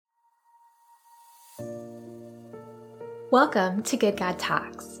Welcome to Good God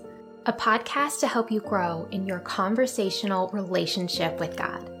Talks, a podcast to help you grow in your conversational relationship with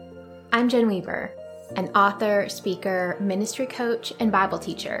God. I'm Jen Weaver, an author, speaker, ministry coach, and Bible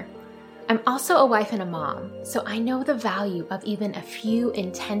teacher. I'm also a wife and a mom, so I know the value of even a few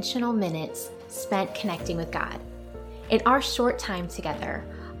intentional minutes spent connecting with God. In our short time together,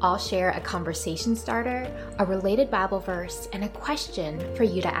 I'll share a conversation starter, a related Bible verse, and a question for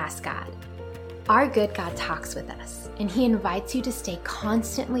you to ask God. Our good God talks with us, and He invites you to stay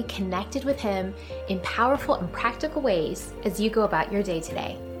constantly connected with Him in powerful and practical ways as you go about your day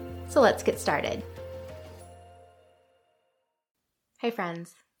today. So let's get started. Hey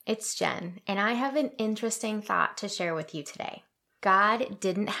friends, it's Jen, and I have an interesting thought to share with you today. God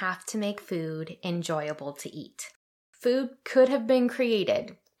didn't have to make food enjoyable to eat. Food could have been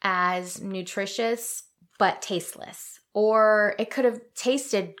created as nutritious but tasteless. Or it could have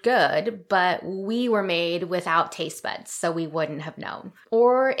tasted good, but we were made without taste buds, so we wouldn't have known.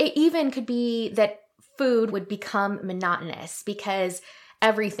 Or it even could be that food would become monotonous because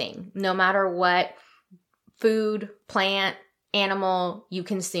everything, no matter what food, plant, animal you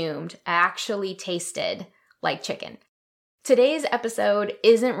consumed, actually tasted like chicken. Today's episode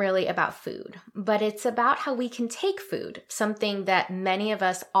isn't really about food, but it's about how we can take food, something that many of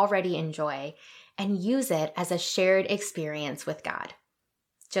us already enjoy, and use it as a shared experience with God,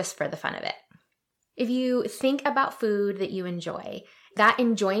 just for the fun of it. If you think about food that you enjoy, that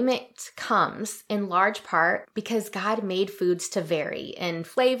enjoyment comes in large part because God made foods to vary in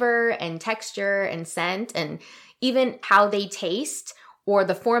flavor and texture and scent and even how they taste or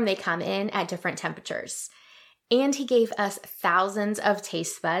the form they come in at different temperatures. And He gave us thousands of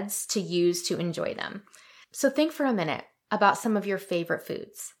taste buds to use to enjoy them. So think for a minute about some of your favorite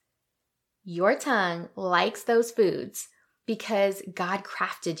foods. Your tongue likes those foods because God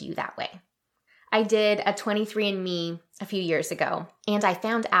crafted you that way. I did a 23andMe a few years ago, and I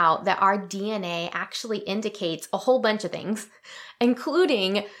found out that our DNA actually indicates a whole bunch of things,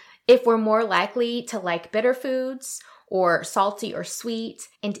 including if we're more likely to like bitter foods or salty or sweet,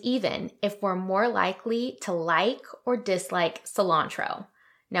 and even if we're more likely to like or dislike cilantro.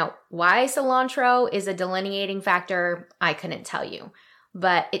 Now, why cilantro is a delineating factor, I couldn't tell you.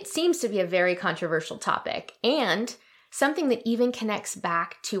 But it seems to be a very controversial topic and something that even connects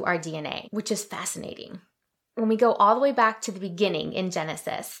back to our DNA, which is fascinating. When we go all the way back to the beginning in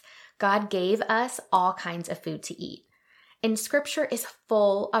Genesis, God gave us all kinds of food to eat. And Scripture is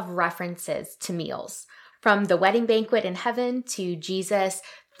full of references to meals, from the wedding banquet in heaven to Jesus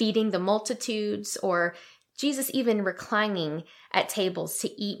feeding the multitudes, or Jesus even reclining at tables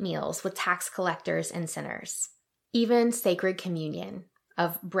to eat meals with tax collectors and sinners. Even sacred communion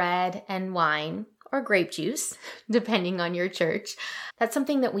of bread and wine or grape juice, depending on your church. That's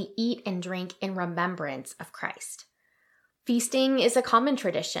something that we eat and drink in remembrance of Christ. Feasting is a common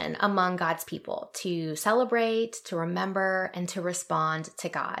tradition among God's people to celebrate, to remember, and to respond to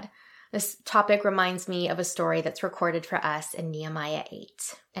God. This topic reminds me of a story that's recorded for us in Nehemiah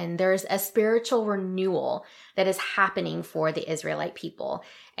 8. And there's a spiritual renewal that is happening for the Israelite people.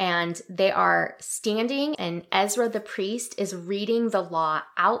 And they are standing, and Ezra the priest is reading the law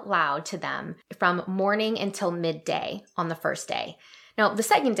out loud to them from morning until midday on the first day. Now, the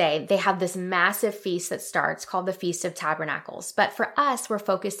second day, they have this massive feast that starts called the Feast of Tabernacles. But for us, we're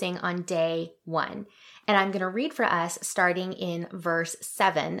focusing on day 1. And I'm going to read for us starting in verse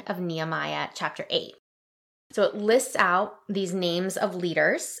 7 of Nehemiah chapter 8. So it lists out these names of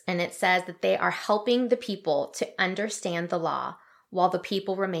leaders, and it says that they are helping the people to understand the law while the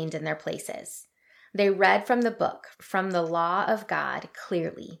people remained in their places. They read from the book, from the law of God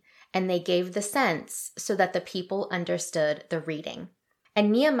clearly, and they gave the sense so that the people understood the reading.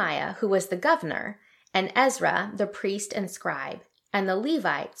 And Nehemiah, who was the governor, and Ezra, the priest and scribe, and the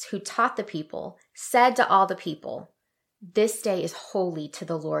Levites who taught the people said to all the people, "This day is holy to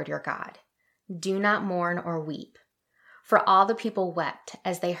the Lord your God. Do not mourn or weep." For all the people wept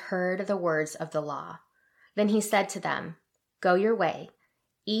as they heard the words of the law. Then he said to them, "Go your way,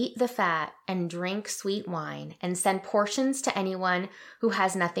 eat the fat and drink sweet wine, and send portions to anyone who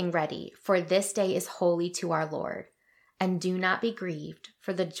has nothing ready, for this day is holy to our Lord. And do not be grieved,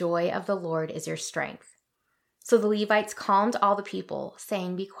 for the joy of the Lord is your strength." So the Levites calmed all the people,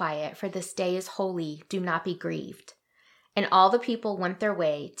 saying, "Be quiet, for this day is holy. Do not be grieved." And all the people went their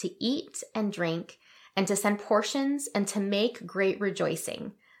way to eat and drink, and to send portions, and to make great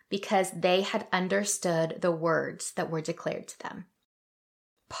rejoicing, because they had understood the words that were declared to them.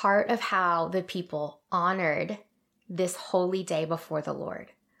 Part of how the people honored this holy day before the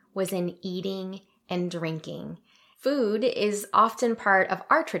Lord was in eating and drinking. Food is often part of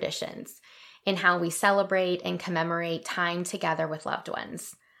our traditions. in how we celebrate and commemorate time together with loved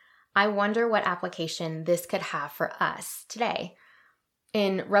ones. I wonder what application this could have for us today.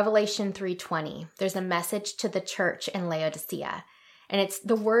 In Revelation 3:20, there's a message to the church in Laodicea, and it's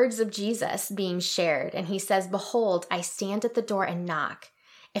the words of Jesus being shared. And he says, "Behold, I stand at the door and knock.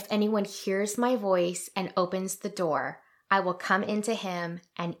 If anyone hears my voice and opens the door, I will come into him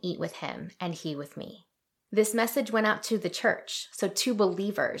and eat with him, and he with me." This message went out to the church, so to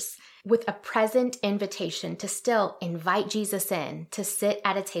believers, with a present invitation to still invite Jesus in to sit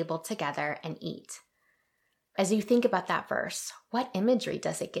at a table together and eat. As you think about that verse, what imagery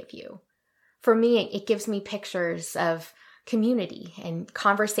does it give you? For me, it gives me pictures of community and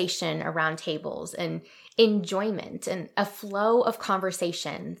conversation around tables and enjoyment and a flow of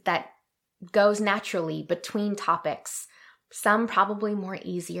conversation that goes naturally between topics, some probably more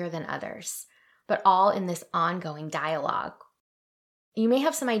easier than others, but all in this ongoing dialogue. You may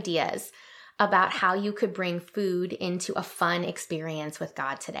have some ideas about how you could bring food into a fun experience with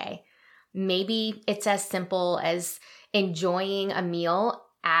God today. Maybe it's as simple as enjoying a meal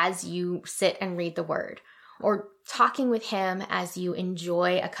as you sit and read the Word, or talking with Him as you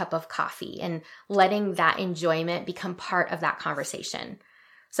enjoy a cup of coffee and letting that enjoyment become part of that conversation.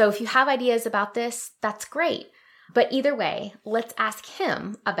 So if you have ideas about this, that's great. But either way, let's ask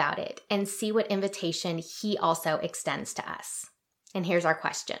Him about it and see what invitation He also extends to us. And here's our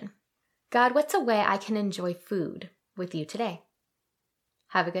question. God, what's a way I can enjoy food with you today?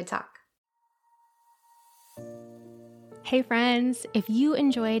 Have a good talk. Hey friends, if you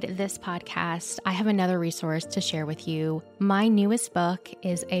enjoyed this podcast, I have another resource to share with you. My newest book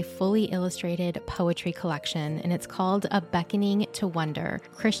is a fully illustrated poetry collection, and it's called A Beckoning to Wonder,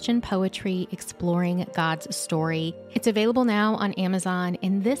 Christian Poetry Exploring God's Story. It's available now on Amazon,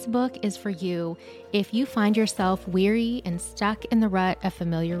 and this book is for you if you find yourself weary and stuck in the rut of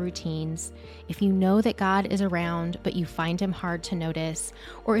familiar routines, if you know that God is around, but you find Him hard to notice,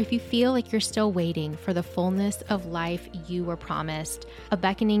 or if you feel like you're still waiting for the fullness of life you were promised. A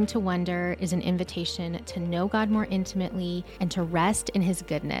Beckoning to Wonder is an invitation to know God more intimately and to rest in His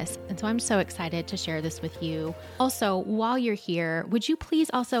goodness. And so I'm so excited to share this with you. Also, while you're here, would you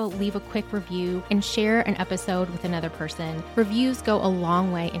please also leave a quick review and share an episode with another person? Reviews go a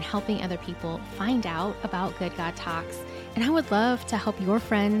long way in helping other people find out about Good God Talks. And I would love to help your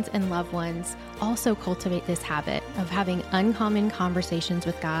friends and loved ones also cultivate this habit of having uncommon conversations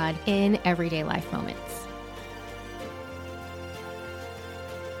with God in everyday life moments.